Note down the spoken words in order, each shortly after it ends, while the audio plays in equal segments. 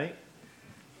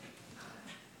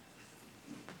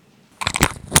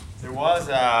was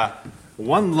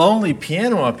one lonely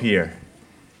piano up here.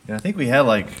 And I think we had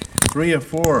like 3 or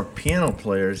 4 piano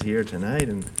players here tonight,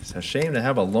 and it's a shame to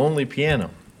have a lonely piano.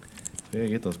 We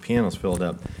gotta get those pianos filled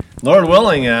up. Lord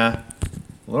willing,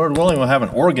 we'll have an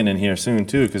organ in here soon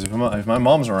too, because if my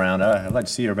mom's around, I'd like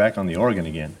to see her back on the organ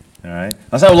again. All right?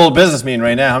 Let's have a little business meeting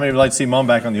right now. How many would like to see Mom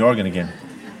back on the organ again?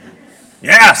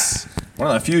 Yes!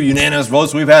 One of the few unanimous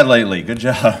votes we've had lately. Good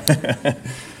job.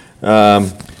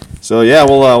 So yeah,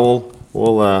 we'll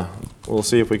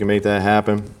see if we can make that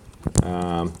happen.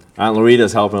 Aunt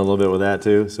Lorita's helping a little bit with that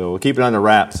too, so we'll keep it under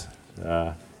wraps.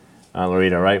 Aunt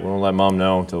Lorita, right? We won't let Mom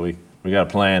know until we got a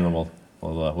plan, and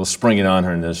we'll spring it on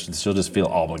her, and she'll just feel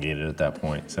obligated at that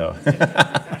point. So.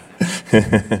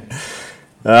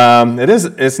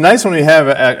 It's nice when we have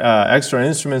extra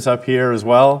instruments up here as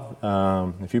well.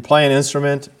 If you play an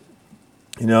instrument,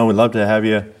 we'd love to have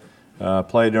you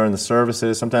play during the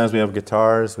services. Sometimes we have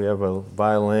guitars, we have a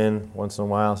violin once in a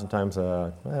while. Sometimes,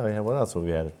 what else have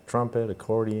we had? A trumpet,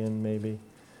 accordion, maybe.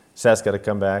 Seth's got to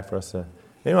come back for us to.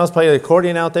 Anyone else play the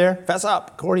accordion out there? Fess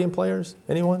up, accordion players.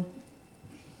 Anyone?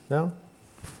 No?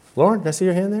 Lauren, did I see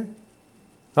your hand there?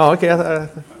 Oh, okay.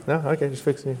 No, okay, just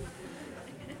fixing you.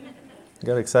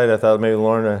 Got excited. I thought maybe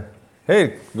Lauren,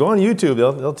 hey, go on YouTube.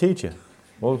 They'll teach you.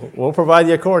 We'll provide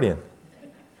the accordion.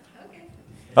 Okay.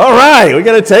 All right, we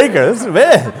got to take her.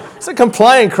 It's a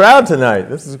compliant crowd tonight.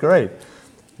 This is great.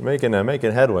 Making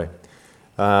headway.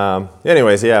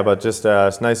 Anyways, yeah, but just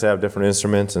it's nice to have different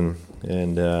instruments, and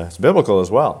it's biblical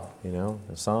as well. The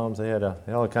Psalms, they had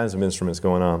all kinds of instruments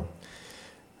going on.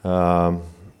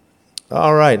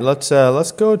 All right, let's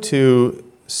go to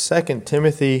 2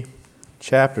 Timothy.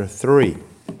 Chapter 3.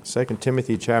 2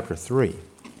 Timothy chapter 3.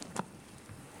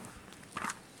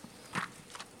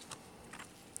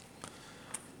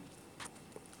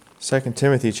 Second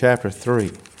Timothy chapter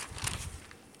 3.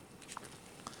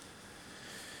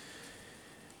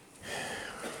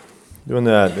 Doing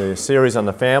the series on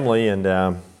the family and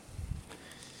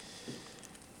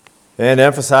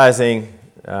emphasizing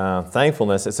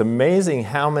thankfulness. It's amazing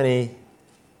how many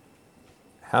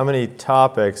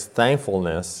topics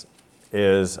thankfulness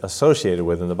is associated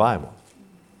with in the Bible.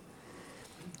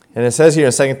 And it says here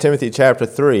in 2 Timothy chapter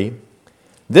 3,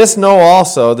 "This know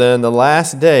also that in the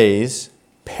last days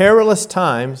perilous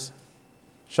times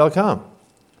shall come.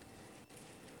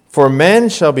 For men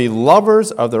shall be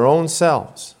lovers of their own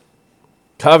selves,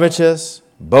 covetous,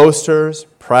 boasters,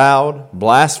 proud,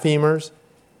 blasphemers,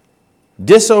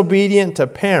 disobedient to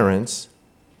parents."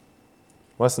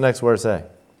 What's the next word say?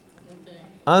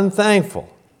 Unthankful.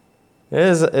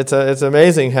 It's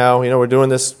amazing how we're doing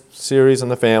this series on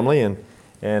the family, and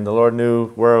the Lord knew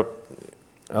where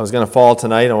I was going to fall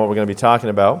tonight and what we're going to be talking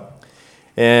about.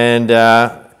 And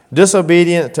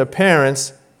disobedient to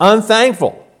parents,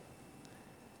 unthankful,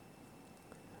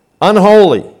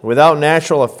 unholy, without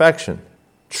natural affection,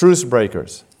 truce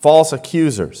breakers, false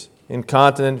accusers,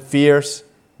 incontinent, fierce,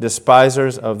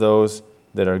 despisers of those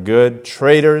that are good,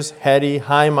 traitors, heady,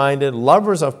 high-minded,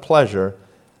 lovers of pleasure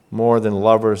more than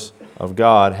lovers of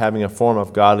God, having a form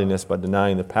of godliness but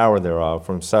denying the power thereof.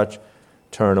 From such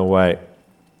turn away.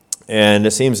 And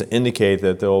it seems to indicate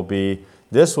that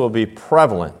this will be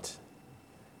prevalent.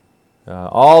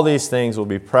 All these things will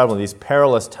be prevalent. These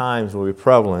perilous times will be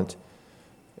prevalent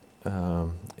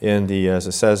as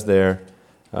it says there,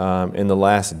 in the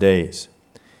last days.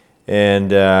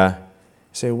 And you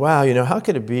say, wow, how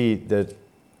could it be that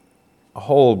a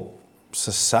whole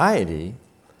society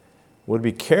would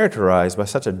be characterized by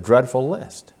such a dreadful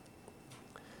list?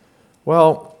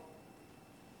 Well,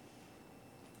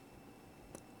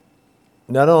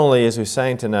 not only, as we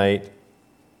sang tonight,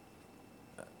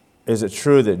 is it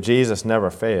true that Jesus never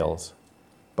fails,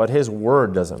 but His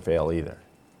Word doesn't fail either.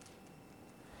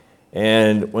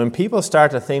 And when people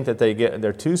start to think that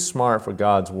they're too smart for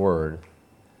God's Word,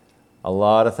 a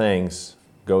lot of things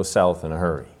go south in a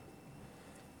hurry.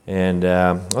 And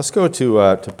let's go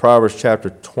to Proverbs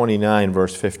chapter 29,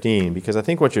 verse 15, because I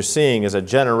think what you're seeing is a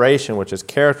generation which is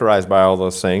characterized by all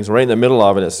those things. Right in the middle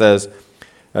of it, it says,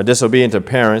 disobedient to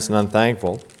parents and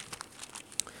unthankful,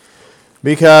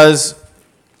 because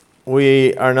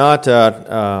we are not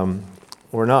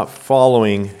we're not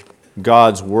following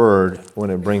God's word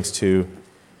when it brings to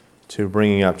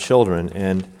bringing up children.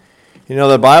 And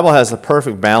the Bible has the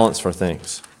perfect balance for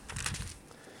things.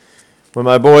 When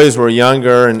my boys were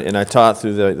younger and I taught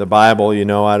through the Bible,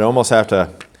 I almost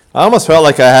felt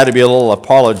like I had to be a little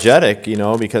apologetic,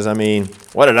 because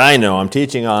what did I know? I'm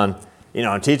teaching on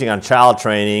child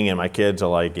training, and my kids are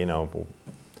like,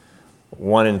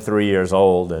 1 and 3 years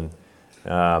old, and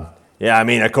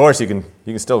of course you can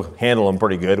still handle them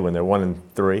pretty good when they're 1 and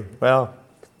 3. Well,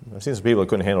 I've seen some people that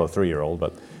couldn't handle a 3-year-old,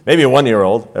 but maybe a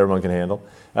 1-year-old everyone can handle.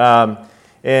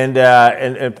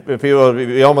 And people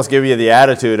we almost give you the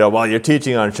attitude of, well, you're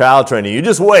teaching on child training. You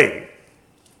just wait.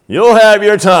 You'll have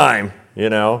your time,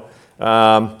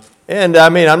 And I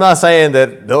mean, I'm not saying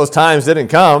that those times didn't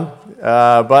come,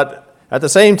 but at the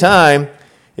same time,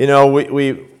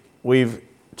 we've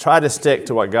tried to stick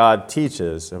to what God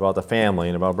teaches about the family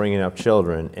and about bringing up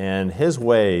children, and His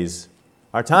ways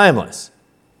are timeless,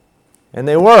 and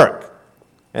they work,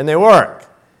 and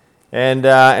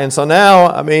so now,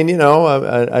 I mean,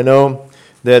 I know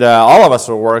that all of us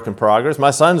are a work in progress.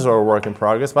 My sons are a work in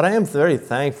progress, but I am very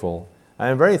thankful. I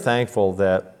am very thankful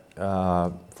that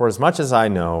for as much as I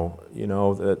know,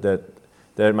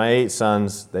 that my 8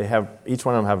 sons, each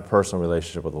one of them have a personal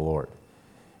relationship with the Lord,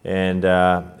 and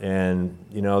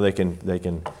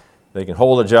they can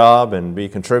hold a job and be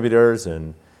contributors,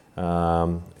 and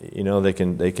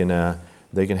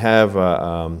they can have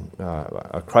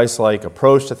a Christ-like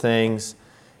approach to things,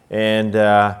 and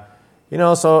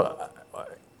so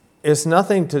it's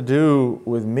nothing to do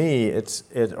with me. It's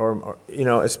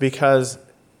because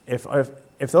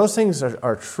if those things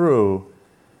are true,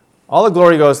 all the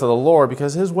glory goes to the Lord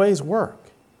because His ways work.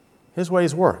 His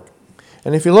ways work.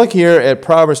 And if you look here at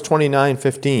Proverbs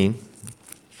 29:15,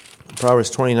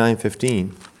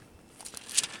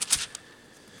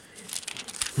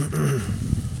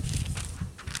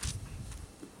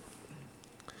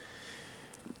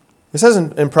 it says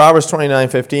in Proverbs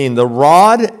 29:15, the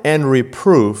rod and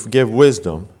reproof give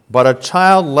wisdom, but a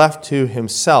child left to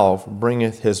himself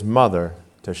bringeth his mother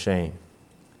to shame.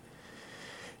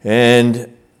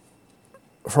 And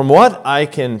from what I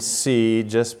can see,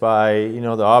 just by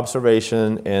the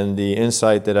observation and the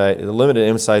limited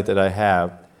insight that I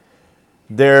have,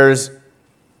 there's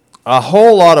a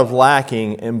whole lot of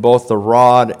lacking in both the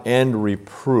rod and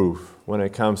reproof when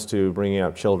it comes to bringing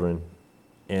up children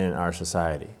in our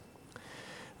society.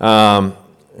 When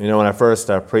I first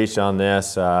preached on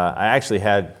this, I actually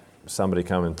had somebody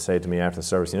come and say to me after the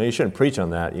service, you shouldn't preach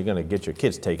on that. You're going to get your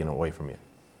kids taken away from you.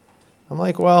 I'm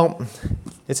like, well,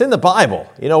 it's in the Bible.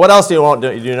 What else do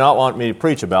you not want me to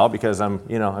preach about? Because I'm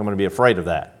going to be afraid of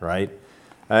that, right?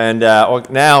 And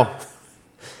now,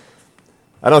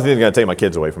 I don't think they're going to take my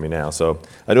kids away from me now. So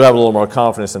I do have a little more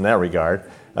confidence in that regard.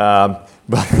 But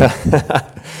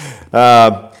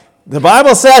the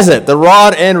Bible says it, the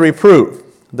rod and reproof.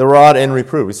 The rod and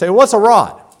reproof. You say, what's a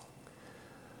rod?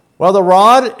 Well, the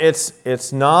rod, a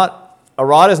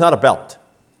rod is not a belt.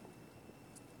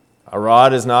 A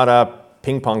rod is not a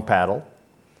ping pong paddle.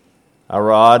 A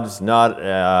rod is not,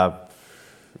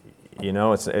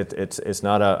 it's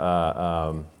not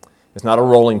a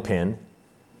rolling pin.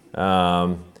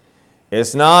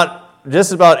 It's not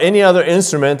just about any other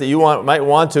instrument that you might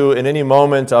want to, in any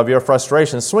moment of your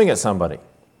frustration, swing at somebody.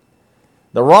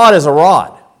 The rod is a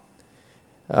rod.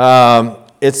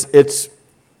 It's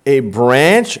a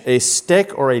branch, a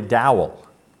stick, or a dowel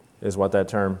is what that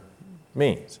term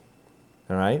means.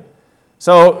 All right?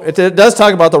 So it does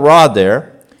talk about the rod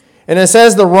there. And it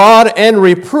says the rod and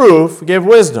reproof give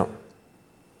wisdom.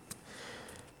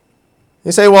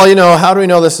 You say, well, how do we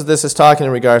know this is talking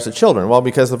in regards to children? Well,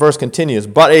 because the verse continues,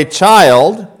 but a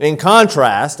child, in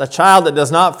contrast, a child that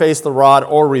does not face the rod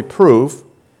or reproof,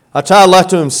 a child left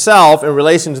to himself in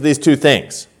relation to these two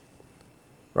things.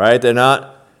 Right? They're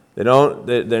not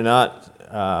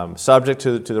subject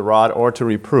to the rod or to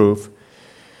reproof.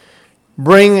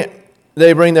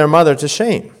 They bring their mother to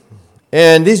shame.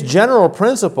 And these general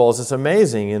principles, it's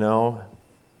amazing,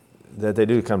 that they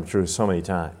do come true so many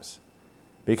times.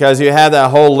 Because you have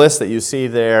that whole list that you see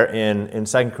there in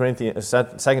 2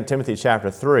 Timothy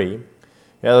chapter 3.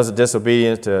 Those are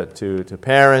disobedient to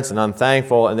parents and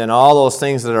unthankful, and then all those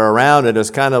things that are around it is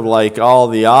kind of like all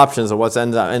the options of what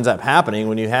ends up happening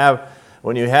when you have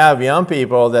young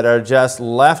people that are just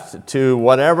left to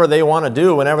whatever they want to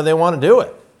do whenever they want to do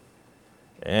it.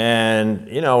 And,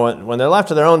 when they're left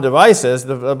to their own devices,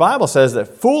 the Bible says that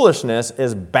foolishness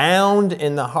is bound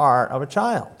in the heart of a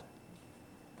child.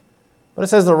 But it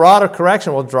says the rod of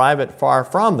correction will drive it far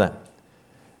from them.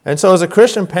 And so as a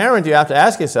Christian parent, you have to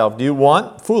ask yourself, do you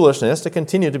want foolishness to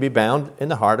continue to be bound in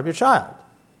the heart of your child?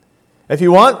 If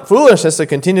you want foolishness to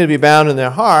continue to be bound in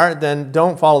their heart, then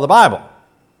don't follow the Bible.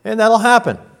 And that'll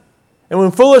happen. And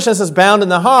when foolishness is bound in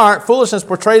the heart, foolishness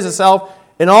portrays itself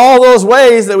in all those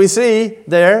ways that we see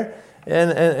there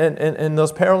in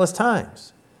those perilous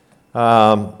times.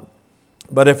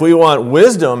 But if we want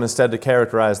wisdom instead to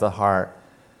characterize the heart,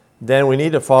 then we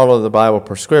need to follow the Bible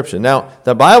prescription. Now,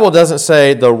 the Bible doesn't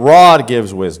say the rod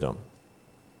gives wisdom.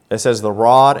 It says the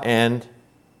rod and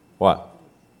what?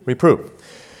 Reproof.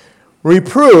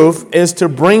 Reproof is to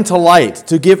bring to light,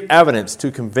 to give evidence,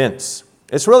 to convince.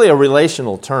 It's really a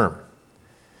relational term.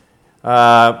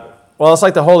 Well, it's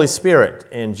like the Holy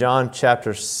Spirit in John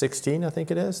chapter 16, I think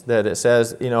it is, that it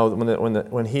says,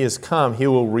 when He is come, He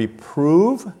will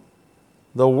reprove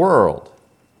the world.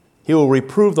 He will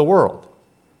reprove the world,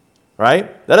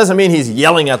 right? That doesn't mean He's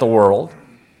yelling at the world.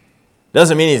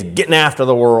 Doesn't mean He's getting after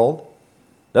the world.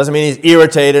 Doesn't mean He's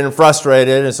irritated and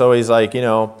frustrated, and so He's like,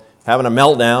 having a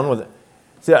meltdown with it.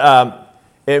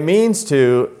 It means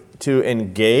to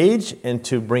engage and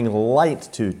to bring light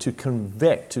to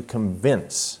convict, to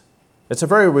convince. It's a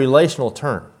very relational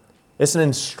term. It's an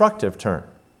instructive term.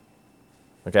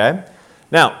 Okay?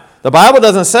 Now, the Bible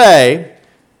doesn't say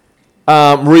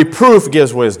reproof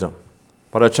gives wisdom,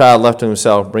 but a child left to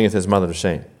himself bringeth his mother to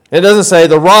shame. It doesn't say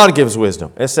the rod gives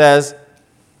wisdom. It says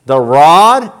the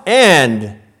rod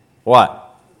and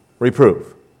what?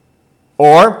 Reproof.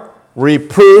 Or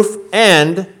reproof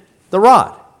and the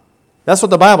rod. That's what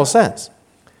the Bible says.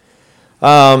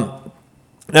 Now,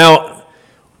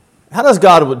 how does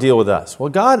God deal with us? Well,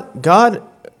 God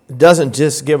doesn't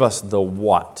just give us the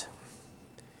what.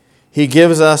 He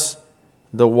gives us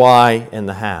the why and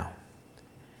the how.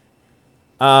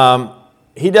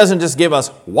 He doesn't just give us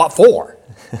what for.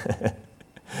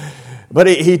 But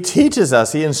he teaches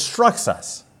us, He instructs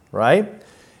us, right?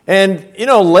 And,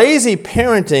 lazy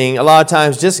parenting a lot of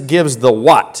times just gives the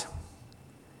what.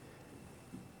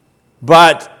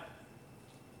 But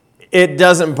it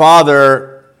doesn't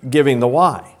bother giving the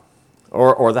why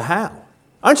or the how.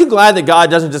 Aren't you glad that God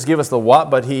doesn't just give us the what,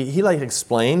 but He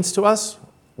explains to us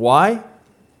why,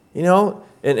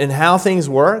 and how things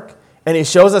work, and He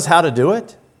shows us how to do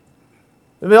it?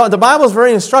 The Bible is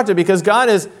very instructive because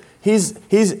God He's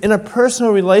in a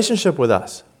personal relationship with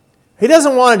us. He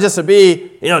doesn't want it just to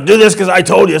be, do this because I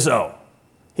told you so.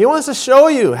 He wants to show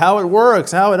you how it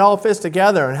works, how it all fits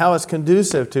together, and how it's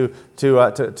conducive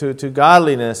to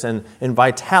godliness and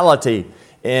vitality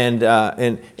and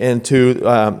to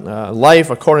life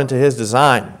according to His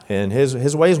design and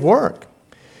His ways work.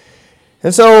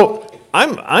 And so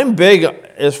I'm big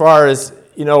as far as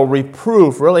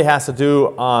reproof really has to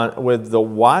do with the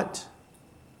what,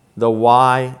 the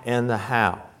why, and the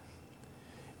how.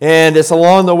 And it's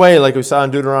along the way, like we saw in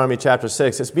Deuteronomy chapter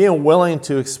 6, it's being willing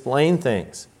to explain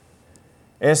things.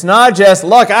 And it's not just,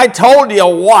 look, I told you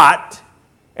what,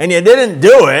 and you didn't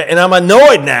do it, and I'm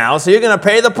annoyed now, so you're going to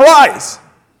pay the price.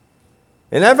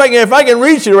 And if I can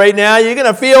reach you right now, you're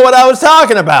going to feel what I was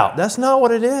talking about. That's not what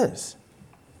it is.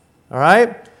 All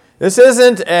right? This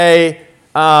isn't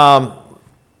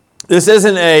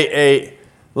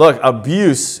look,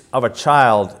 abuse of a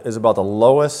child is about the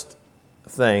lowest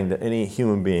thing that any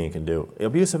human being can do.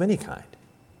 Abuse of any kind.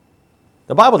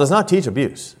 The Bible does not teach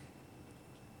abuse.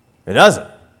 It doesn't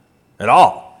at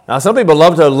all. Now, some people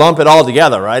love to lump it all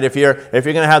together, right? If you're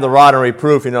going to have the rod and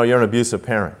reproof, you're an abusive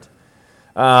parent.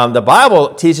 The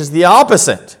Bible teaches the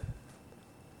opposite.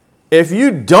 If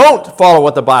you don't follow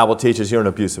what the Bible teaches, you're an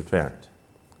abusive parent.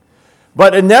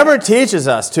 But it never teaches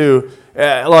us to,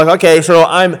 so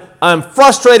I'm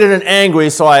frustrated and angry,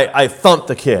 so I thump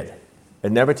the kid.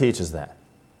 It never teaches that.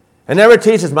 It never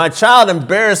teaches my child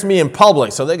embarrassed me in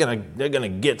public, so they're gonna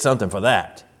get something for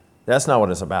that. That's not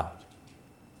what it's about.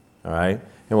 All right,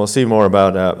 and we'll see more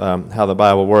about how the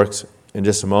Bible works in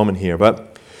just a moment here.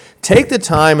 But take the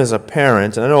time as a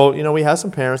parent, and I know we have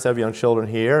some parents that have young children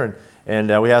here,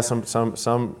 and we have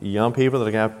some young people that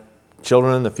are gonna have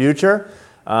children in the future.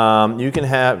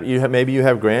 Maybe you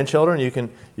have grandchildren.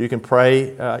 You can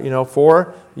pray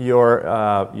for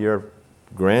your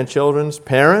grandchildren's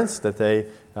parents that they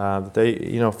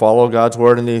follow God's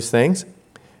word in these things.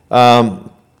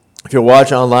 If you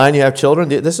watch online, you have children.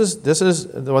 This is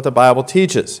what the Bible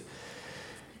teaches.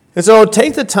 And so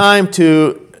take the time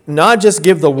to not just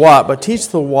give the what, but teach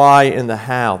the why and the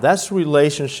how. That's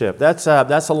relationship. That's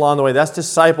along the way. That's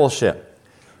discipleship.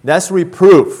 That's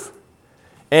reproof.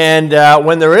 And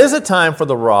when there is a time for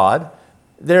the rod,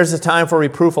 there's a time for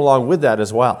reproof along with that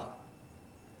as well.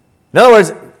 In other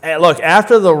words, look,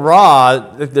 after the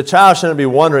rod, the child shouldn't be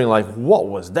wondering, what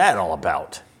was that all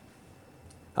about?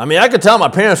 I mean, I could tell my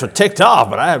parents were ticked off,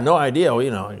 but I have no idea.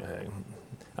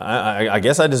 I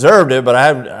guess I deserved it, but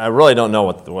I really don't know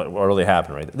what really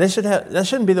happened right there. That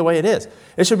shouldn't be the way it is.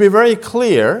 It should be very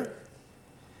clear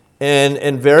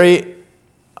and very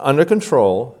under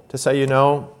control to say,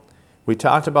 we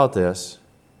talked about this.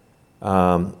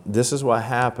 This is what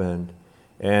happened,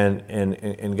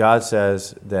 and God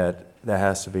says that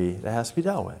has to be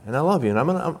dealt with. And I love you,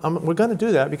 and we're going to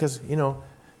do that because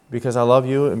I love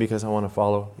you and because I want to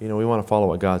follow. We want to follow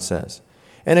what God says,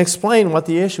 and explain what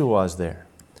the issue was there.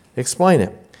 Explain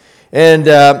it,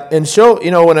 And show,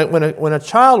 when a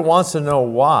child wants to know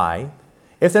why,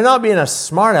 if they're not being a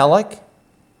smart aleck,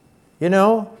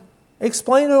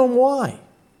 explain to them why.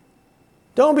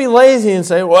 Don't be lazy and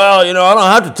say, well, I don't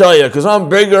have to tell you because I'm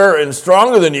bigger and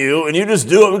stronger than you, and you just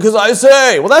do it because I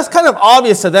say. Well, that's kind of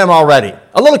obvious to them already.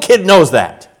 A little kid knows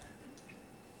that.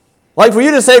 Like for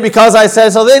you to say because I said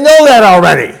so, they know that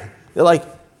already. They're like,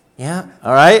 yeah,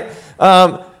 all right.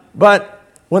 But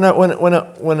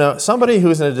when somebody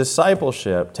who's in a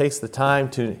discipleship takes the time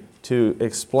to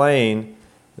explain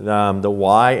the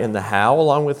why and the how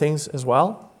along with things as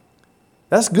well,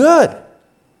 that's good.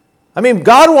 I mean,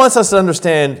 God wants us to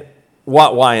understand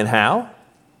what, why, and how,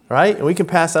 right? And we can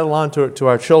pass that along to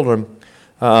our children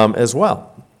as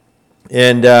well.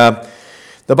 And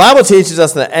the Bible teaches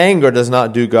us that anger does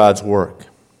not do God's work,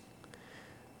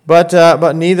 but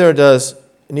neither does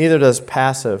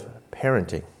passive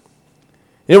parenting.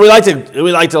 We like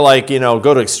to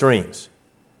go to extremes.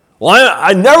 Well,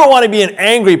 I never want to be an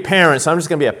angry parent, so I'm just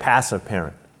going to be a passive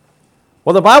parent.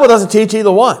 Well, the Bible doesn't teach either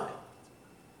one.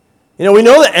 We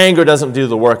know that anger doesn't do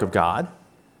the work of God,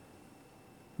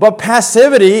 but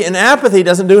passivity and apathy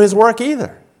doesn't do His work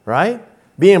either, right?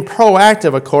 Being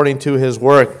proactive according to His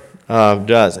work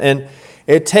does. And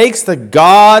it takes the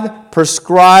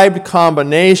God-prescribed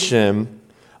combination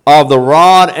of the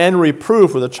rod and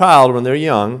reproof with a child when they're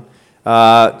young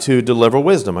to deliver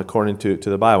wisdom according to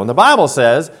the Bible. And the Bible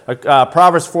says,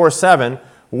 Proverbs 4:7,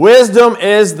 wisdom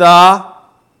is the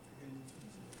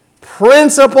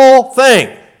principal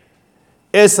thing.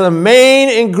 It's the main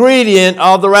ingredient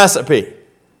of the recipe.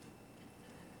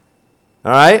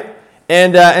 All right?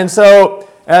 And so,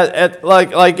 having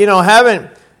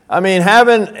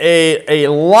a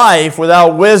life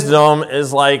without wisdom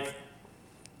is like,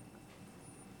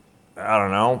 I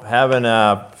don't know, having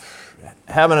an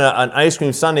ice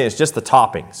cream sundae is just the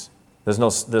toppings.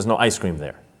 There's no ice cream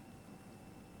there.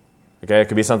 Okay, it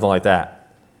could be something like that.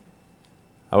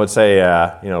 I would say,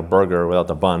 burger without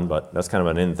the bun, but that's kind of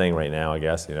an in thing right now, I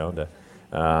guess.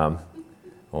 I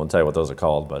won't tell you what those are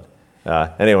called, but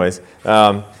anyways.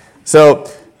 So to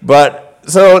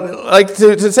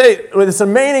say it's the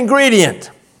main ingredient.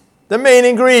 The main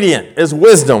ingredient is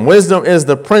wisdom. Wisdom is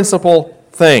the principal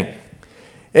thing,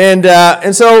 and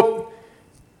so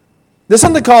there's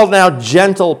something called now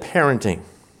gentle parenting.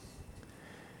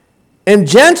 And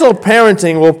gentle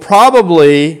parenting will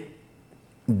probably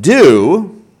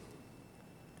do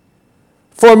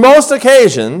for most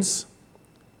occasions,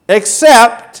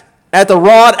 except at the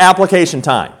rod application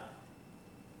time.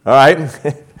 All right?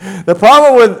 The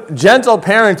problem with gentle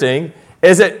parenting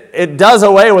is it does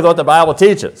away with what the Bible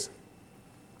teaches.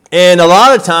 And a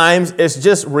lot of times, it's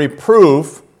just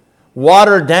reproof,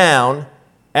 watered down,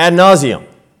 ad nauseum.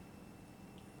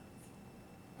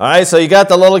 All right, so you got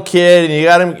the little kid,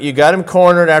 and you got him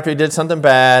cornered after he did something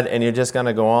bad, and you're just going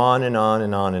to go on and on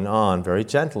and on and on very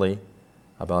gently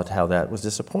about how that was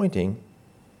disappointing,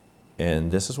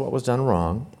 and this is what was done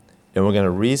wrong, and we're going to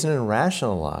reason and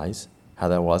rationalize how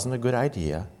that wasn't a good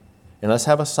idea, and let's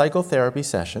have a psychotherapy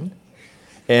session,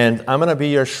 and I'm going to be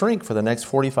your shrink for the next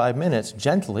 45 minutes,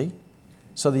 gently,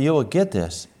 so that you will get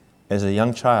this as a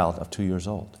young child of 2 years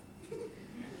old.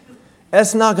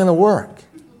 That's not going to work.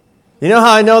 You know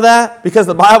how I know that? Because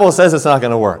the Bible says it's not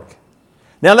going to work.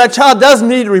 Now, that child does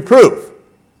need reproof.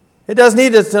 It does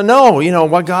need to know,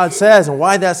 what God says and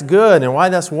why that's good and why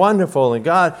that's wonderful. And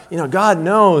God, God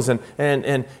knows, and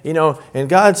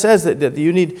God says that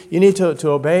you need to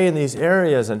obey in these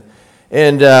areas.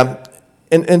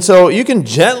 And so you can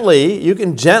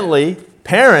gently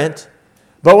parent,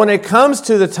 but when it comes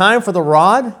to the time for the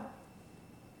rod,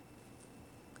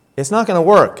 it's not going to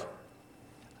work.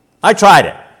 I tried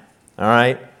it. All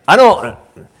right.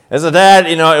 As a dad,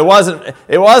 it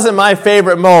wasn't my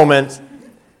favorite moment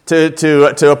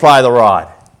to apply the rod.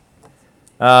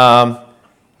 I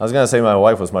was going to say my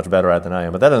wife was much better at it than I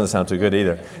am, but that doesn't sound too good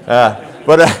either. I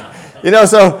was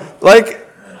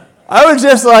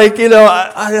just like,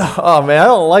 I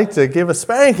don't like to give a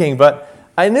spanking, but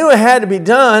I knew it had to be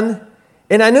done,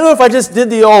 and I knew if I just did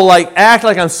the old, act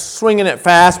like I'm swinging it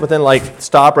fast, but then,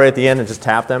 stop right at the end and just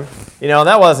tap them,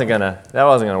 that wasn't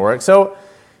gonna work. So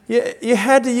you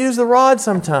had to use the rod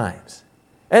sometimes.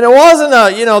 And it wasn't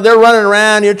they're running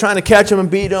around, you're trying to catch them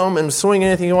and beat them and swing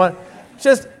anything you want. It's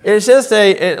just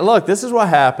look, this is what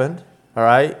happened, all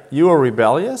right? You were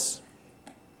rebellious.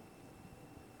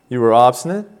 You were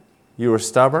obstinate. You were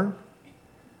stubborn.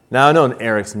 Now, I know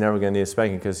Eric's never going to need a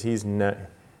spanking because he's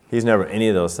never any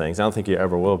of those things. I don't think he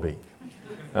ever will be.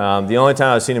 The only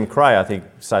time I've seen him cry, I think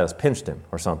Silas pinched him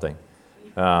or something.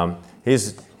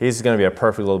 He's going to be a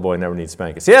perfect little boy, never needs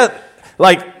spanking. See,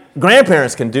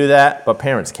 grandparents can do that, but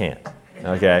parents can't.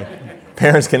 Okay?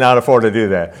 Parents cannot afford to do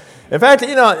that. In fact,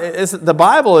 the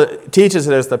Bible teaches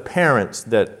it as the parents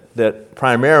that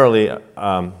primarily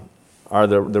are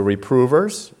the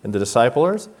reprovers and the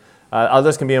disciplers.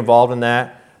 Others can be involved in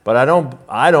that, but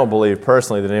I don't believe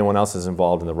personally that anyone else is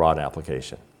involved in the rod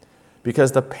application.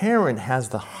 Because the parent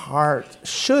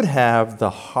should have the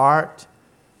heart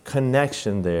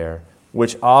connection there,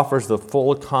 which offers the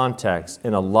full context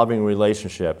in a loving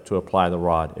relationship to apply the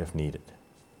rod if needed.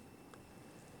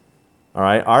 All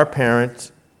right, our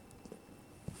parent,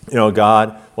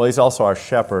 God, well, he's also our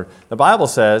shepherd. The Bible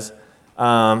says,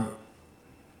 your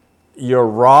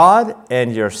rod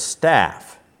and your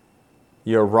staff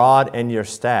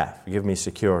give me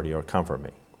security or comfort me.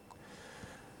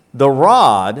 The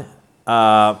rod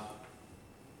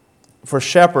for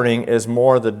shepherding is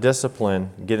more the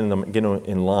discipline, getting them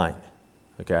in line.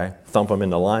 Okay, thump them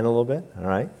into line a little bit. All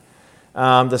right.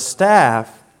 The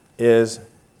staff is,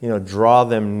 draw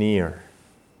them near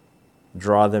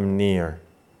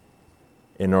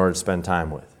in order to spend time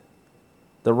with.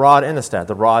 The rod and the staff,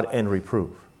 the rod and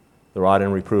reproof. The rod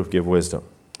and reproof give wisdom.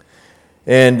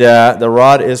 And the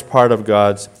rod is part of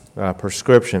God's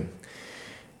prescription.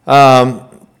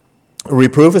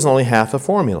 Reproof is only half the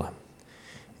formula.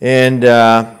 And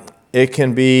it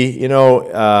can be,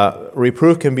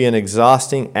 reproof can be an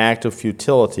exhausting act of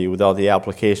futility without the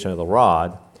application of the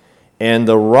rod. And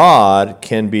the rod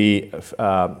can be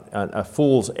a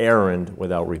fool's errand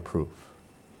without reproof.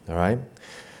 All right?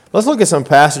 Let's look at some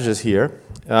passages here.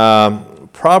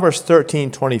 Proverbs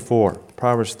 13:24.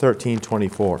 Proverbs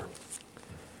 13:24.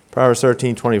 Proverbs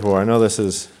 13:24. I know this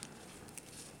is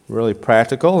really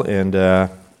practical,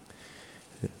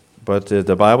 but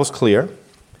the Bible's clear.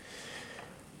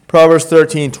 Proverbs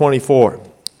 13:24.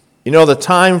 The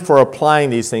time for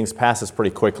applying these things passes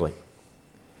pretty quickly.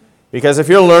 Because if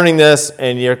you're learning this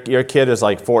and your kid is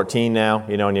like 14 now,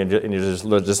 and you're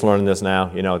just learning this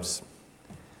now, it's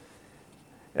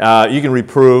you can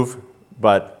reprove,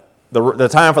 but the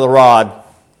time for the rod,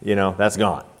 that's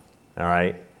gone. All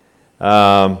right.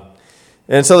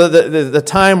 And so the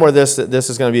time where this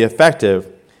is going to be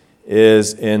effective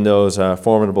is in those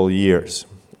formidable years.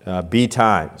 B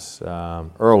times,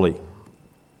 early,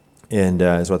 and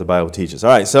is what the Bible teaches.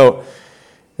 All right, so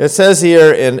it says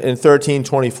here in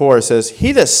 13:24, it says,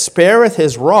 he that spareth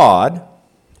his rod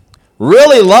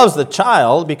really loves the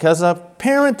child, because a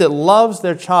parent that loves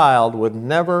their child would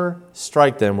never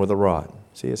strike them with a rod.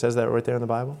 See, it says that right there in the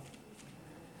Bible.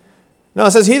 No,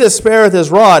 it says, he that spareth his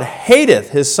rod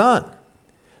hateth his son,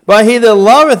 but he that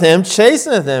loveth him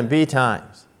chasteneth him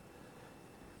betimes.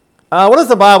 What does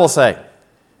the Bible say?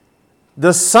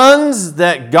 The sons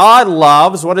that God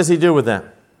loves, what does he do with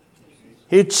them?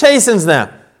 He chastens them.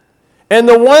 And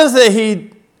the ones that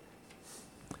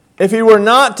if he were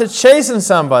not to chasten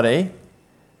somebody,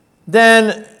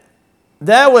 then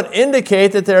that would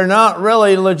indicate that they're not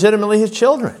really legitimately his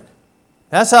children.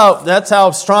 That's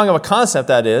how strong of a concept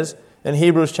that is in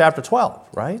Hebrews chapter 12,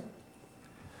 right?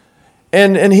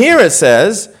 And here it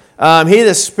says, he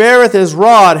that spareth his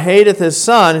rod hateth his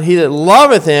son, and he that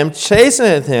loveth him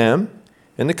chasteneth him,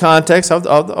 in the context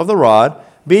of the rod,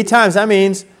 betimes. That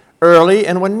means early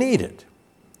and when needed.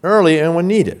 Early and when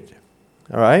needed.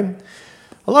 All right?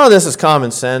 A lot of this is common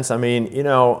sense. I mean, you're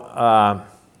not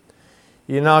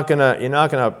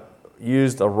gonna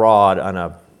use the rod on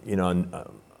a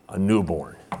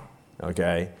newborn,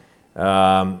 okay?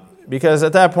 Because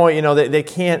at that point, they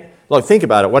can't. Look, think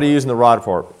about it. What are you using the rod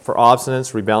for? For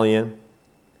obstinance, rebellion,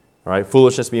 right?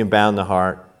 Foolishness being bound in the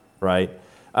heart, right?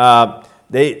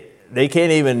 They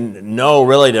can't even know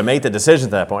really to make the decision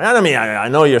at that point. I mean, I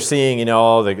know you're seeing,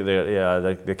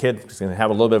 the kid's going to have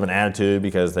a little bit of an attitude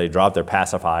because they dropped their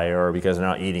pacifier or because they're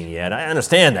not eating yet. I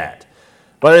understand that.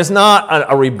 But it's not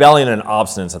a rebellion and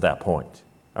obstinance at that point,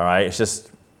 all right? It's just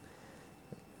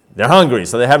they're hungry,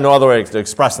 so they have no other way to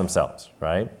express themselves,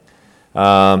 right?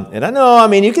 And I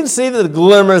mean, you can see the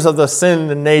glimmers of the sin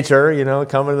in nature,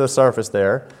 coming to the surface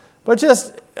there. But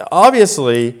just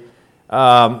obviously,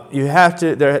 you have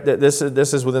to.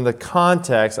 This is within the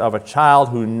context of a child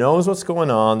who knows what's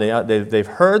going on. They've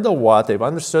heard the what, they've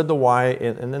understood the why,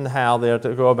 and then the how they have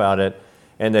to go about it,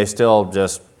 and they still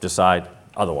just decide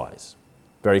otherwise,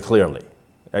 very clearly,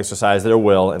 exercise their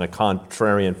will in a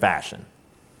contrarian fashion.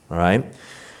 All right.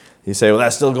 You say, well,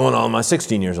 that's still going on. I'm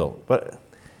 16 years old, but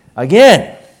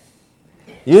again,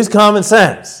 use common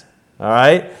sense. All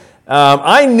right.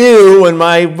 I knew when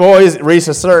my boys reached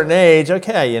a certain age,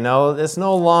 okay, this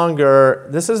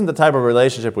isn't the type of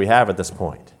relationship we have at this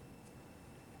point.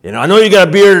 I know you got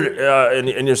a beard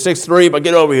and you're 6'3", but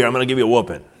get over here. I'm going to give you a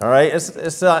whooping. All right?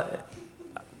 It's not.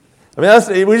 I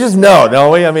mean, we just know,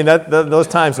 don't we? I mean, those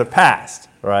times are past,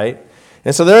 right?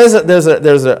 And so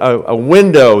there's a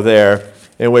window there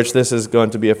in which this is going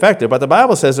to be effective. But the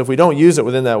Bible says if we don't use it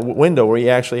within that window where we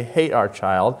actually hate our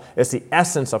child, it's the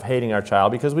essence of hating our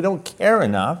child because we don't care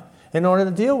enough in order to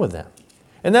deal with them.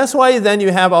 And that's why then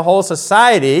you have a whole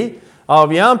society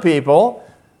of young people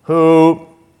who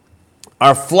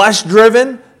are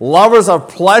flesh-driven, lovers of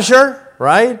pleasure,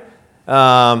 right?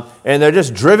 And they're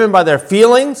just driven by their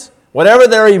feelings. Whatever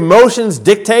their emotions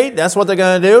dictate, that's what they're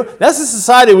going to do. That's the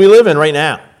society we live in right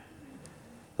now.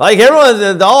 Like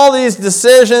everyone, all these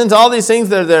decisions, all these things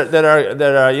that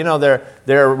are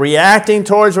they're reacting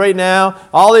towards right now,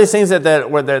 all these things that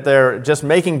they're just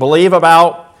making believe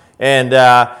about, and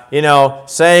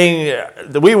saying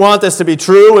that we want this to be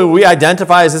true, and we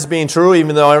identify as this being true,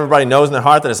 even though everybody knows in their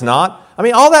heart that it's not. I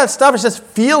mean, all that stuff is just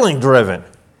feeling driven.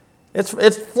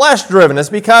 It's flesh driven. It's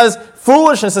because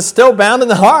foolishness is still bound in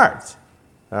the heart.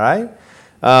 All right,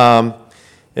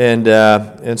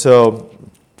 and so.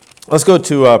 Let's go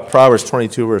to Proverbs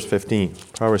 22, verse 15.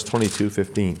 Proverbs 22,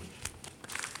 15.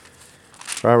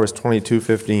 Proverbs 22,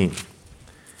 15.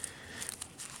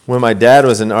 When my dad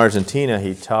was in Argentina,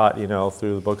 he taught,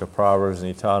 through the book of Proverbs, and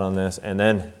he taught on this. And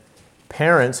then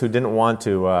parents who didn't want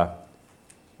to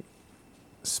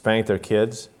spank their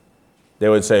kids, they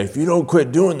would say, if you don't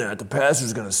quit doing that, the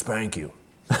pastor's going to spank you.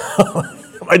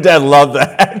 My dad loved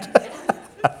that.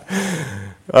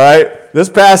 All right? This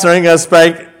pastor ain't going to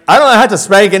spank. I don't have to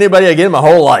spank anybody again my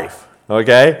whole life,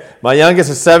 okay? My youngest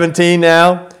is 17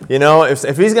 now.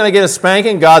 If he's going to get a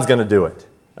spanking, God's going to do it,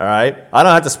 all right? I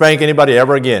don't have to spank anybody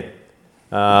ever again.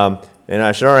 And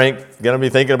I sure ain't going to be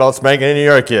thinking about spanking any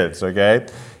of your kids, okay?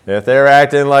 If they're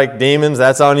acting like demons,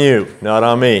 that's on you, not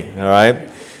on me, all right?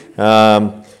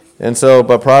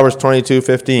 But Proverbs 22,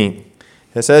 15.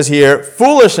 It says here,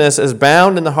 foolishness is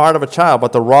bound in the heart of a child,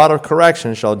 but the rod of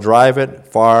correction shall drive it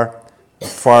far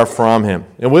from him.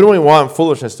 And we don't want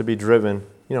foolishness to be driven,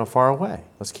 far away.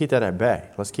 Let's keep that at bay.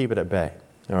 Let's keep it at bay.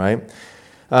 All right?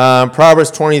 Proverbs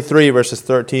 23, verses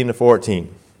 13 to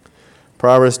 14.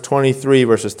 Proverbs 23,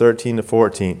 verses 13 to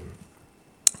 14.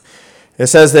 It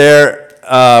says there,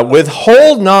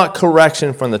 withhold not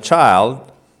correction from the child.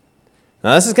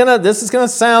 Now this is gonna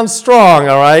sound strong,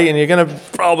 all right, and you're gonna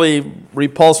probably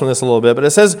repulse from this a little bit. But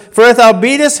it says, for if thou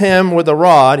beatest him with the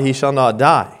rod, he shall not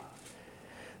die.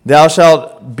 Thou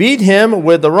shalt beat him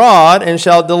with the rod, and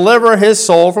shalt deliver his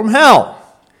soul from hell.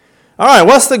 All right,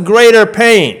 what's the greater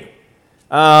pain?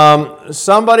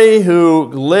 Somebody who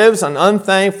lives an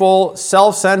unthankful,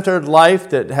 self-centered life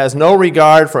that has no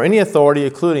regard for any authority,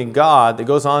 including God, that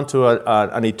goes on to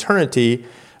an eternity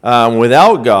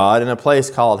without God in a place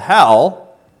called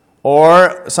hell,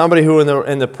 or somebody who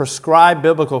in the prescribed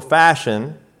biblical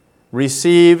fashion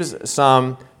receives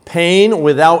some pain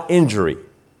without injury.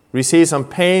 Receive some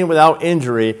pain without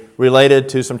injury related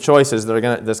to some choices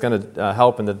that's going to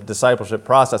help in the discipleship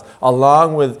process,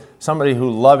 along with somebody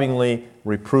who lovingly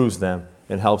reproves them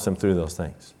and helps them through those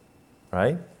things.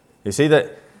 Right? You see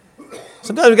that?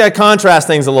 Sometimes we've got to contrast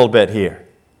things a little bit here.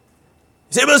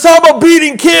 You say, but it's all about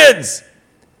beating kids.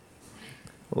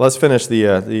 Well, let's finish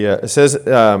it says,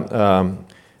 all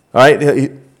right,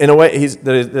 in a way,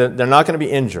 they're not going to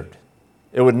be injured.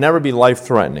 It would never be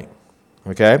life-threatening.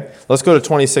 Okay? Let's go to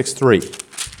 26:3.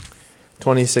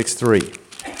 26:3.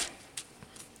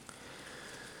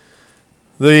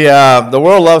 The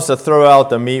world loves to throw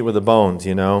out the meat with the bones,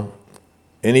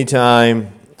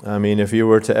 Anytime, if you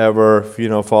were to ever,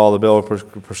 follow the bill of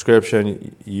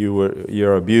prescription,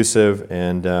 you're abusive,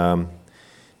 and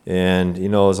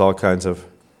there's all kinds of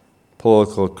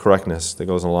political correctness that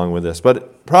goes along with this.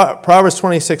 But Proverbs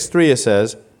 26:3, it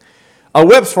says, a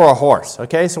whip's for a horse.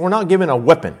 Okay? So we're not giving a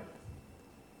whipping.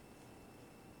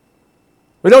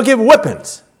 We don't give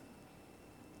whippings.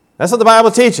 That's what the Bible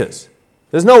teaches.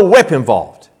 There's no whip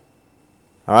involved.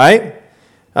 All right?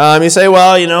 You say,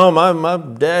 well, my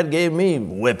dad gave me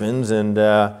whippings, and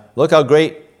look how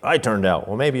great I turned out.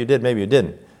 Well, maybe you did, maybe you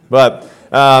didn't. But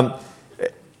he had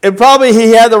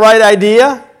the right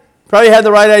idea.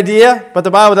 But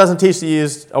the Bible doesn't teach to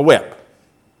use a whip.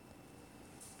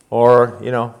 Or,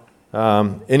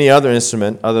 any other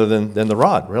instrument other than the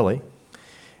rod, really.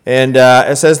 And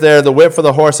it says there, the whip for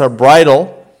the horse, are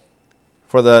bridle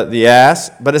for the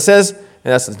ass. But it says,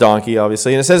 and that's the donkey,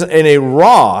 obviously. And it says, and a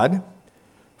rod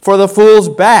for the fool's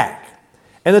back.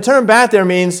 And the term back there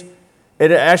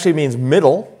actually means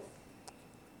middle.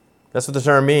 That's what the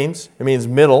term means. It means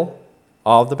middle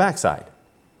of the backside.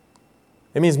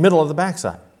 It means middle of the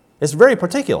backside. It's very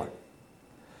particular.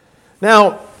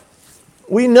 Now,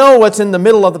 we know what's in the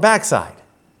middle of the backside.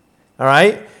 All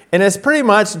right? And it's pretty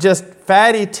much just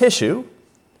fatty tissue,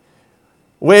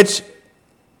 which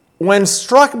when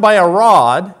struck by a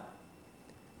rod,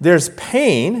 there's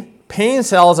pain. Pain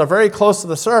cells are very close to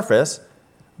the surface,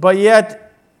 but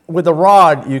yet with the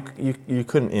rod, you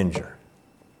couldn't injure.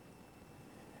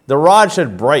 The rod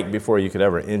should break before you could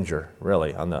ever injure,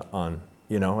 really, and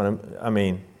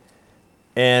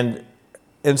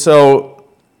so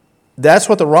that's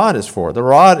what the rod is for. The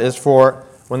rod is for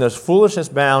when there's foolishness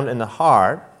bound in the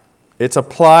heart. It's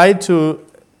applied to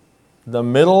the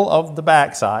middle of the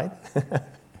backside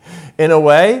in a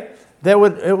way that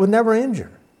it would never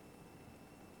injure.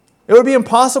 It would be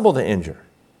impossible to injure.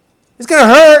 It's going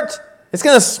to hurt. It's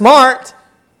going to smart.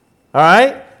 All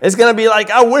right? It's going to be like,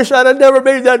 I wish I'd have never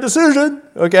made that decision,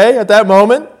 okay, at that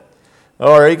moment.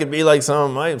 Or it could be like some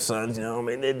of my sons,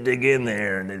 they'd dig in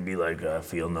there and they'd be like, I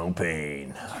feel no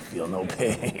pain. I feel no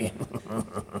pain.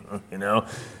 And I'm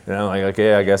like,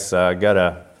 okay, I guess I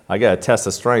gotta test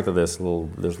the strength of this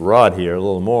rod here a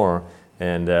little more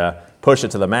and push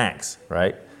it to the max,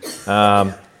 right?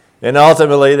 And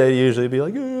ultimately, they usually be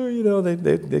like,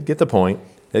 they'd get the point.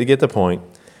 They'd get the point.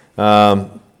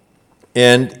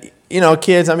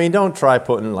 Kids, don't try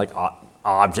putting like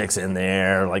objects in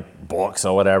there, like books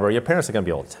or whatever. Your parents are going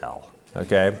to be able to tell,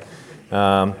 okay?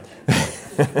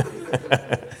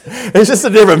 It's just a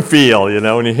different feel,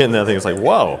 when you're hitting that thing. It's like,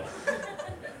 whoa,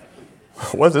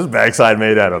 what's this backside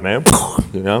made out of, man?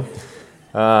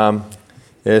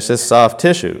 It's just soft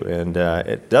tissue, and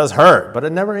it does hurt, but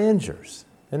it never injures.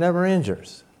 It never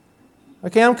injures.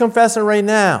 Okay, I'm confessing right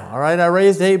now, all right? I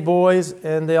raised 8 boys,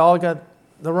 and they all got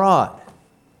the rod.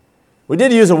 We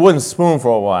did use a wooden spoon for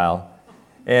a while,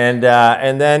 and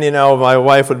then, my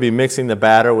wife would be mixing the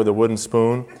batter with a wooden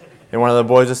spoon, and one of the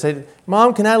boys would say,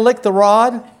 Mom, can I lick the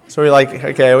rod? So we're like,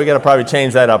 okay, we got to probably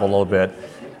change that up a little bit.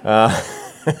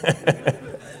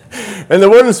 And the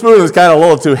wooden spoon was kind of a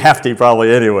little too hefty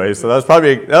probably anyway, so that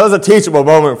was a teachable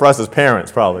moment for us as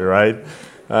parents probably, right?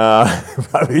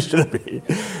 Probably shouldn't be.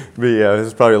 This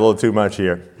is probably a little too much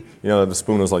here. The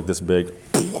spoon was like this big,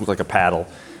 like a paddle.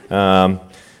 So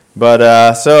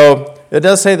it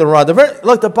does say the rod.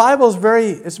 The Bible is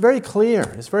very clear.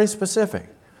 It's very specific.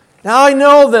 Now I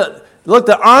know that,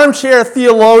 the armchair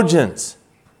theologians,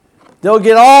 they'll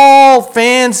get all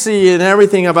fancy and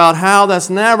everything about how that's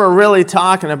never really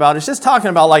talking about. It's just talking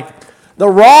about like the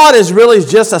rod is really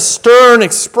just a stern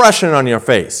expression on your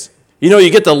face. You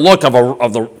get the look of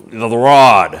the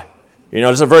rod.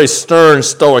 It's a very stern,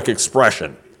 stoic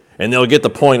expression. And they'll get the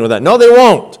point with that. No, they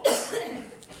won't.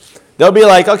 They'll be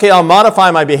like, okay, I'll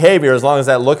modify my behavior as long as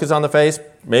that look is on the face,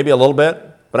 maybe a little bit.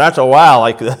 But after a while,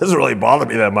 like, that doesn't really bother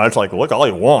me that much. Like, look all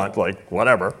you want, like,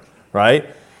 whatever, right?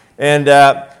 And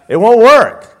it won't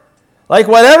work. Like,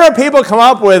 whatever people come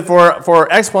up with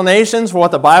for explanations for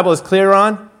what the Bible is clear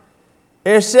on,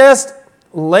 it's just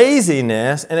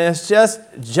laziness, and it's just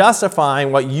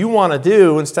justifying what you want to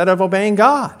do instead of obeying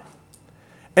God.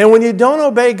 And when you don't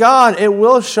obey God, it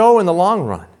will show in the long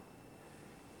run.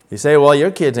 You say, well,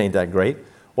 your kids ain't that great.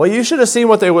 Well, you should have seen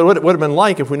what they would have been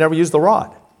like if we never used the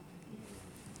rod.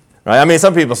 Right?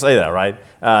 Some people say that, right?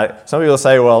 Some people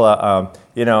say, well,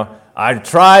 I've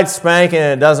tried spanking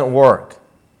and it doesn't work.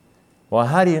 Well,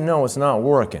 how do you know it's not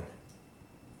working?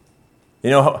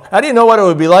 How do you know what it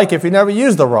would be like if you never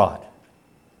used the rod?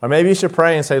 Or maybe you should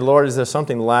pray and say, Lord, is there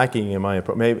something lacking in my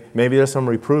approach? Maybe there's some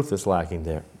reproof that's lacking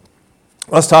there.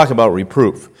 Let's talk about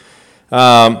reproof.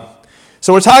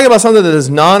 So we're talking about something that is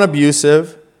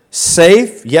non-abusive,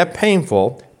 safe yet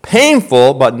painful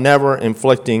but never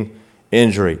inflicting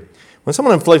injury. When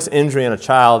someone inflicts injury on a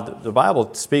child, the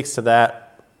Bible speaks to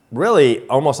that really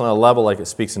almost on a level like it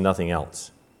speaks to nothing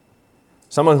else.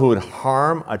 Someone who would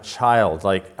harm a child,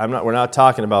 we're not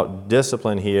talking about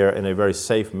discipline here in a very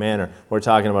safe manner. We're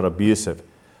talking about abusive.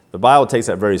 The Bible takes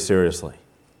that very seriously.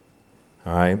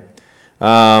 All right,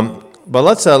 but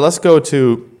let's go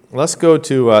to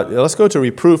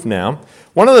reproof now.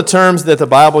 One of the terms that the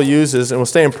Bible uses, and we'll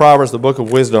stay in Proverbs, the book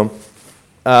of wisdom.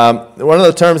 One of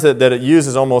the terms that it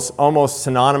uses almost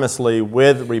synonymously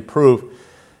with reproof.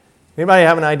 Anybody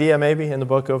have an idea maybe in the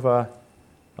book of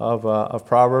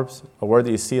Proverbs, a word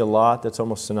that you see a lot that's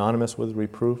almost synonymous with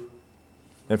reproof?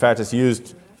 In fact, it's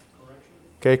used.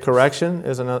 Okay, correction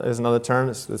is another term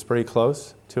that's pretty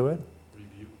close to it.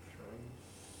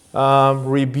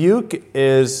 Rebuke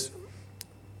is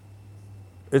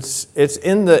it's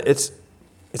in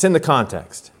the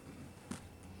context,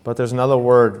 but there's another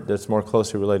word that's more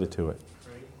closely related to it.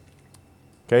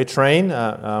 Okay, train.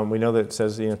 We know that it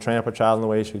says train up a child in the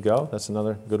way he should go. That's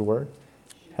another good word.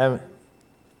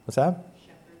 What's that?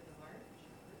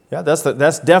 Yeah,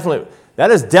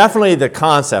 that is definitely the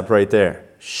concept right there.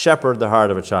 shepherd the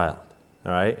heart of a child.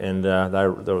 All right, and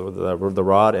the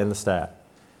rod and the staff.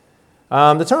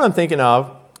 The term I'm thinking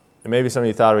of, and maybe some of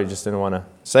you thought we just didn't want to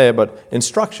say it, but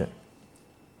instruction.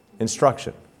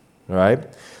 Instruction. All right.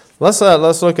 Let's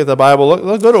look at the Bible.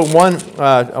 Let's go to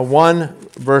 1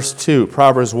 verse 2,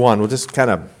 Proverbs 1. We'll just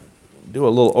kind of do a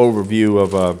little overview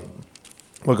of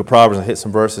look at Proverbs and hit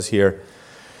some verses here.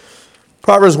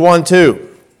 Proverbs 1:2.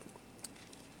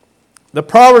 The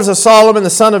Proverbs of Solomon, the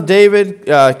son of David,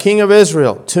 king of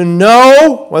Israel, to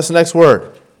know, what's the next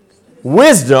word?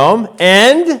 Wisdom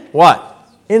and what?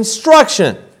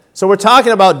 Instruction. So we're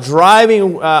talking about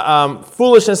driving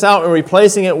foolishness out and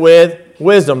replacing it with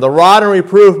wisdom. The rod and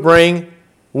reproof bring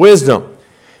wisdom.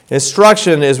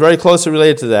 Instruction is very closely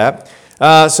related to that.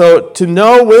 So to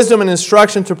know wisdom and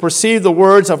instruction, to perceive the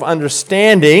words of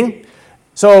understanding.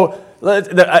 So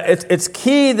it's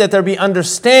key that there be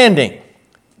understanding.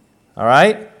 All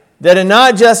right? That it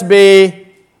not just be,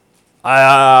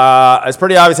 it's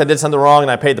pretty obvious I did something wrong and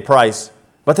I paid the price,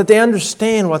 but that they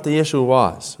understand what the issue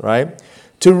was, right?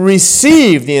 To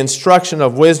receive the instruction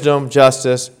of wisdom,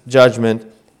 justice, judgment,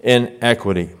 and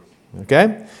equity.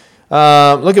 Okay?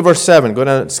 Look at verse 7. Go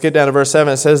down, skip down to verse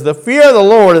 7. It says, the fear of the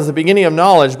Lord is the beginning of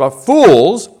knowledge, but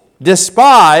fools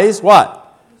despise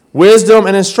what? Wisdom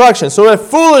and instruction. So if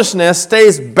foolishness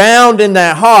stays bound in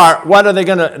their heart, what are they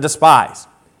going to despise?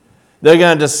 They're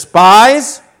going to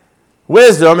despise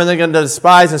wisdom, and they're going to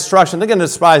despise instruction. They're going to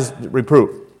despise reproof.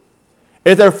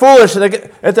 If they're foolish,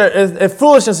 if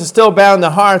foolishness is still bound in the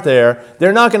heart there,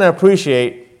 they're not going to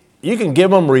appreciate. You can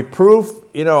give them reproof,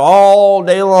 all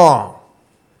day long.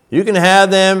 You can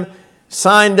have them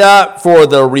signed up for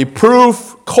the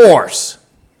reproof course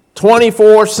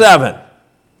 24/7.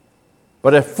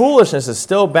 But if foolishness is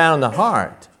still bound in the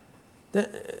heart,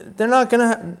 they're not going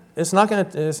to. It's not going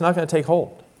to take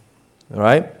hold. All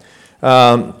right,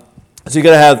 so you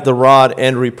got to have the rod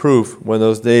and reproof when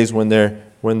those days when they're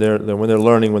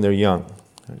learning when they're young.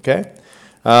 Okay,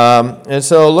 and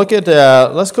so look at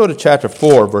let's go to chapter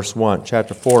 4, verse 1.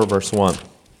 Chapter 4, verse 1.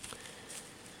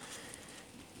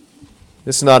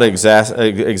 This is not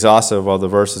exhaustive of the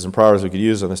verses and Proverbs we could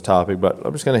use on this topic, but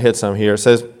I'm just going to hit some here. It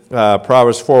says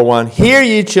Proverbs 4:1. Hear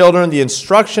ye children the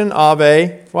instruction of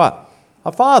a what?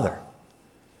 A father.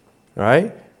 All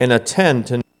right, and attend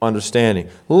to understanding.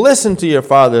 Listen to your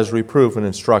father's reproof and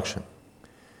instruction.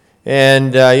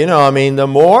 And, the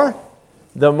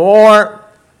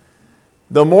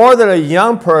more that a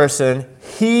young person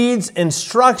heeds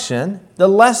instruction, the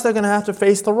less they're going to have to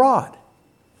face the rod.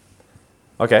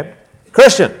 Okay?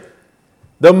 Christian,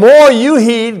 the more you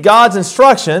heed God's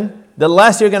instruction, the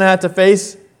less you're going to have to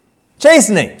face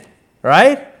chastening.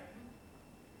 Right?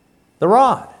 The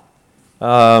rod.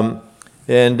 And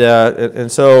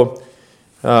so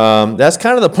that's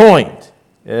kind of the point,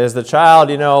 is the child,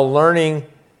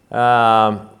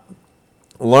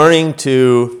 learning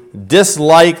to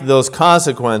dislike those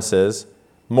consequences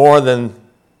more than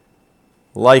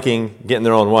liking getting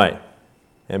their own way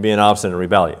and being obstinate and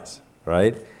rebellious,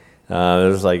 right?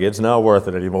 It's not worth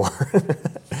it anymore.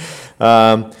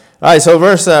 All right, so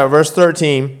verse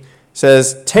 13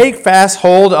 says, take fast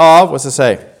hold of, what's it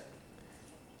say?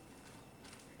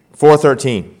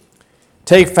 4:13.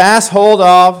 Take fast hold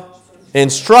of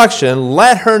instruction,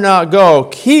 let her not go,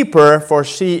 keep her, for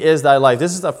she is thy life.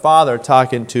 This is the father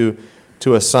talking to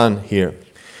a son here.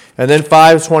 And then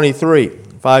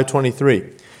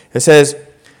 5:23. It says,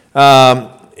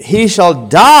 he shall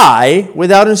die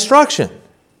without instruction.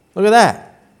 Look at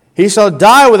that. He shall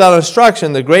die without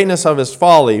instruction, the greatness of his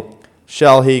folly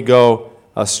shall he go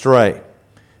astray.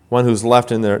 One who's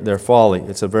left in their folly.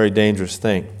 It's a very dangerous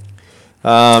thing.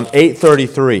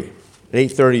 8:33.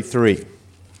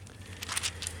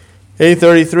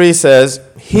 8:33 says,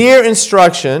 hear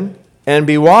instruction and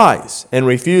be wise, and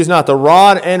refuse not. The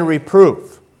rod and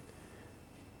reproof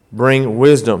bring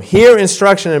wisdom. Hear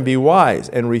instruction and be wise,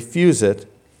 and refuse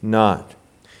it not.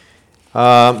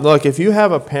 Look, if you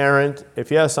have a parent, if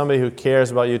you have somebody who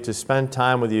cares about you, to spend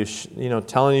time with you,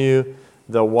 telling you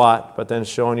the what, but then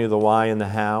showing you the why and the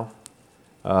how,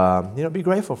 be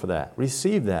grateful for that.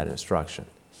 Receive that instruction.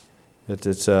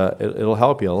 It'll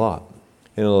help you a lot,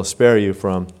 and it'll spare you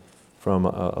from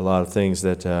a lot of things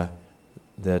that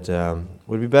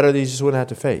would be better that you just wouldn't have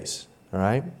to face. All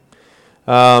right.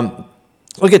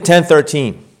 Look at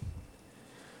 10:13.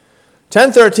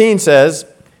 10:13 says,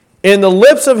 in the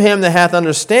lips of him that hath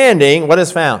understanding, what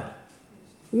is found?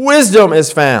 Wisdom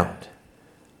is found.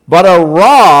 But a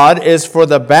rod is for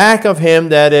the back of him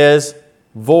that is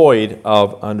void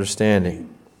of understanding.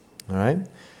 All right.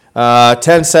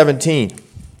 10:17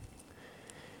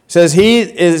 says, he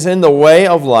is in the way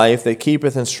of life that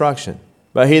keepeth instruction,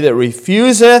 But he that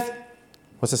refuseth,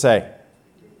 what's it say?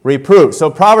 Reproof.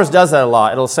 So Proverbs does that a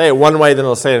lot. It'll say it one way, then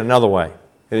it'll say it another way.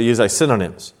 It'll use like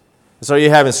synonyms. So you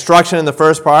have instruction in the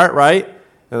first part, right?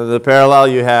 And the parallel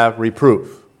you have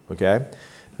reproof. Okay,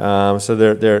 so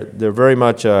they're very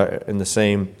much in the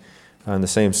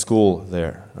same school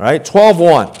there. All right,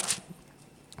 12:1.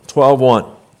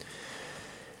 12:1.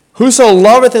 Whoso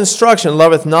loveth instruction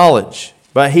loveth knowledge,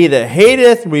 but he that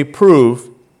hateth reproof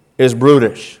is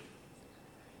brutish.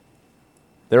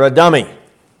 They're a dummy.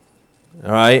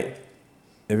 All right,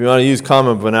 if you want to use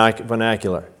common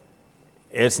vernacular,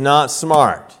 it's not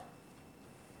smart.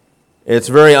 It's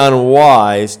very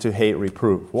unwise to hate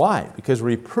reproof. Why? Because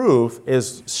reproof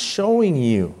is showing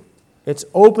you. It's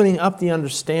opening up the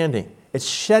understanding. It's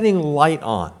shedding light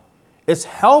on. It's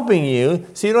helping you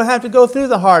so you don't have to go through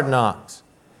the hard knocks.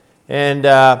 And,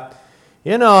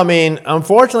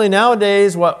 unfortunately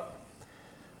nowadays,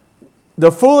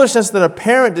 the foolishness that a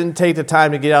parent didn't take the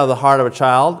time to get out of the heart of a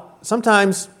child,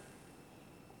 sometimes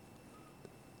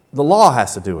the law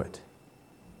has to do it.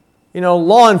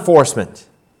 Law enforcement.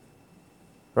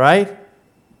 Right?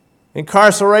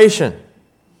 Incarceration.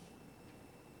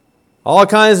 All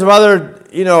kinds of other,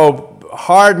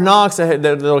 hard knocks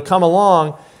that'll come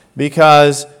along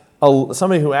because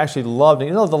somebody who actually loved,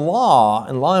 the law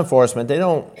and law enforcement, they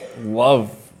don't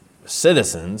love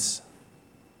citizens.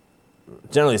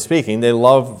 Generally speaking, they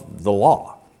love the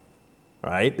law.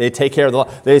 Right? They take care of the law.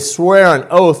 They swear an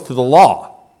oath to the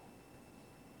law.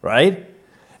 Right?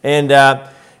 And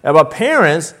about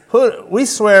parents, we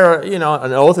swear, an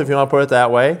oath, if you want to put it that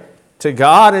way, to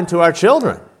God and to our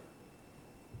children.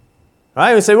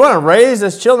 Right? We say we want to raise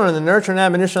as children in the nurture and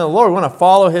admonition of the Lord. We want to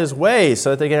follow His ways so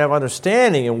that they can have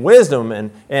understanding and wisdom,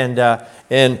 and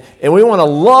we want to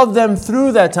love them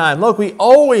through that time. Look, we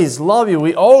always love you.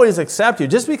 We always accept you.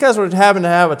 Just because we're having to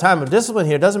have a time of discipline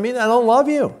here doesn't mean I don't love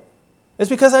you. It's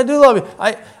because I do love you.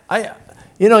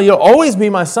 You'll always be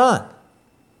my son.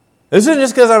 This isn't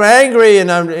just because I'm angry and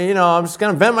I'm just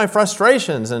going to vent my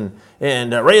frustrations and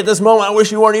right at this moment I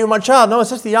wish you weren't even my child. No, it's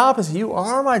just the opposite. You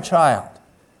are my child.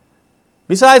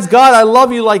 Besides God, I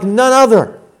love you like none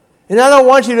other. And I don't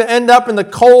want you to end up in the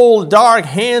cold, dark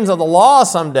hands of the law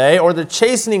someday, or the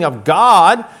chastening of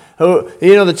God,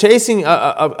 the chastening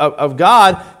of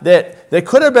God that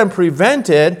could have been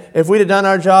prevented if we'd have done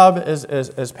our job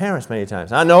as parents many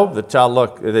times. I know the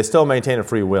child, they still maintain a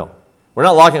free will. We're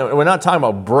not talking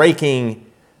about breaking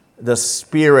the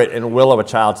spirit and will of a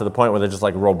child to the point where they're just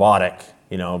like robotic,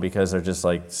 because they're just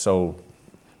like so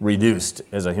reduced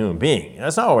as a human being.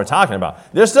 That's not what we're talking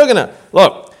about. They're still going to,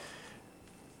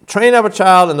 train up a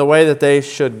child in the way that they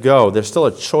should go. There's still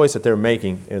a choice that they're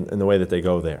making in the way that they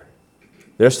go there.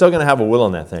 They're still going to have a will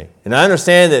in that thing. And I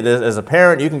understand that as a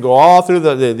parent, you can go all through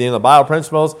the Bible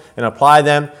principles and apply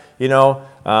them,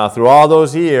 through all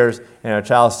those years, and a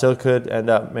child still could end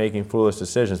up making foolish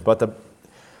decisions. But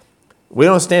we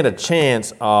don't stand a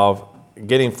chance of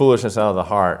getting foolishness out of the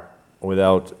heart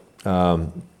without,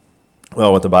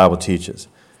 what the Bible teaches.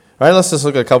 All right, let's just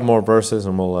look at a couple more verses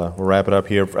and we'll wrap it up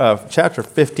here. Chapter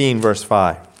 15, verse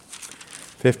 5.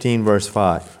 15, verse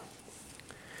 5.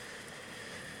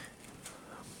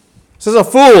 It says, a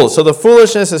fool, so the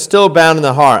foolishness is still bound in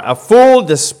the heart. A fool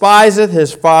despiseth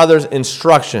his father's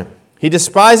instruction. He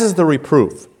despises the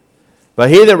reproof. But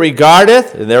he that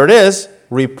regardeth, there it is,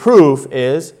 reproof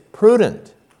is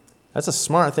prudent. That's a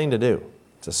smart thing to do.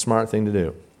 It's a smart thing to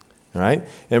do. All right?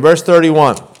 In verse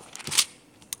 31,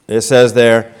 it says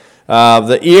there,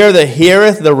 the ear that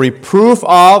heareth the reproof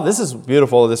of, this is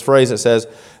beautiful, this phrase, it says,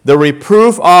 the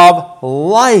reproof of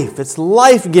life. It's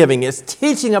life-giving. It's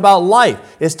teaching about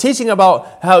life. It's teaching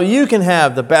about how you can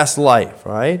have the best life,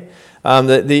 right?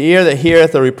 The ear that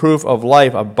heareth the reproof of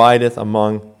life abideth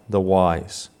among the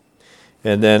wise.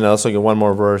 And then let's look at one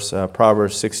more verse,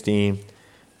 Proverbs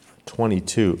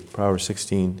 16:22. Proverbs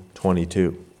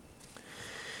 16:22.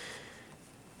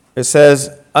 It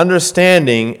says,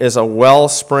 understanding is a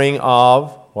wellspring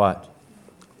of what?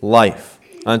 Life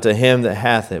unto him that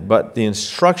hath it. But the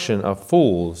instruction of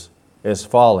fools is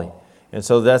folly. And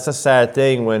so that's a sad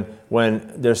thing when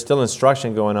there's still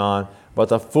instruction going on, but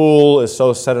the fool is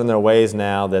so set in their ways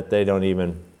now that they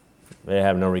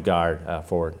have no regard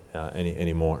for it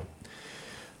anymore.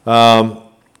 I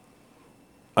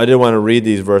did want to read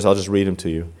these verses. I'll just read them to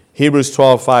you. Hebrews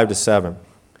 12:5-7.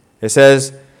 It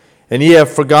says, and ye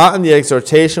have forgotten the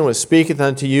exhortation which speaketh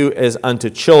unto you as unto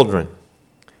children.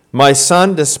 My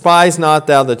son, despise not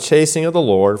thou the chastening of the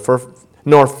Lord,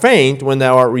 nor faint when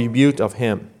thou art rebuked of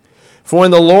him. For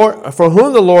whom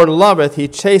the Lord loveth, he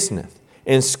chasteneth,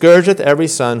 and scourgeth every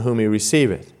son whom he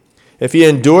receiveth. If ye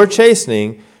endure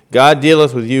chastening, God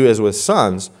dealeth with you as with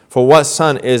sons. For what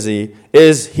son is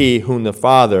he whom the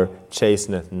father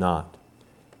chasteneth not?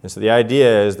 And so the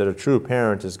idea is that a true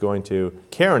parent is going to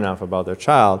care enough about their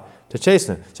child to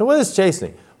chasten it. So what is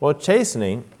chastening? Well,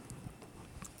 chastening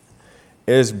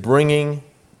is bringing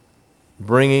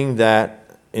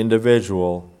that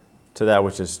individual to that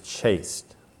which is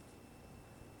chaste.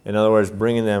 In other words,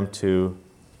 bringing them to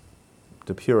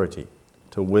purity,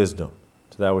 to wisdom,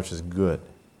 to that which is good.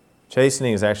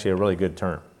 Chastening is actually a really good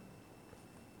term.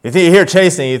 You hear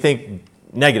chastening, you think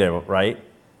negative, right?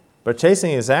 But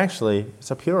chastening is actually,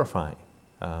 it's a purifying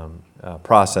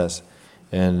process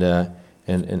and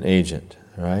an agent,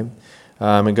 right?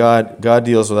 And God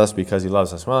deals with us because He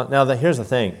loves us. Well, now here's the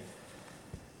thing.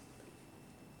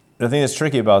 The thing that's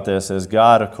tricky about this is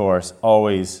God, of course,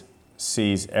 always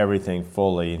sees everything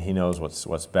fully, and He knows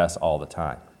what's best all the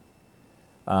time.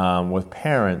 With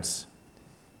parents,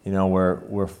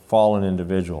 we're fallen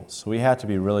individuals, so we have to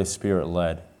be really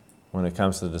Spirit-led when it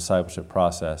comes to the discipleship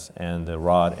process and the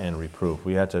rod and reproof.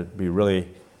 We have to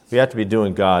be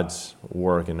doing God's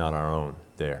work and not our own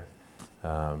there,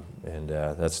 and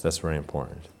that's very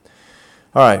important.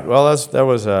 All right, well,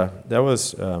 that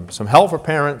was some help for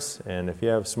parents, and if you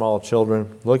have small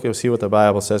children, look and see what the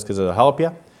Bible says because it'll help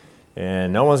you.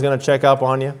 And no one's going to check up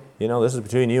on you. This is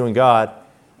between you and God.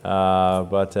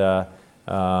 God has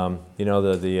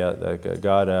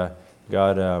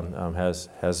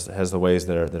the ways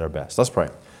that are best. Let's pray.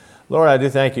 Lord, I do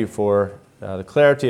thank you for the clarity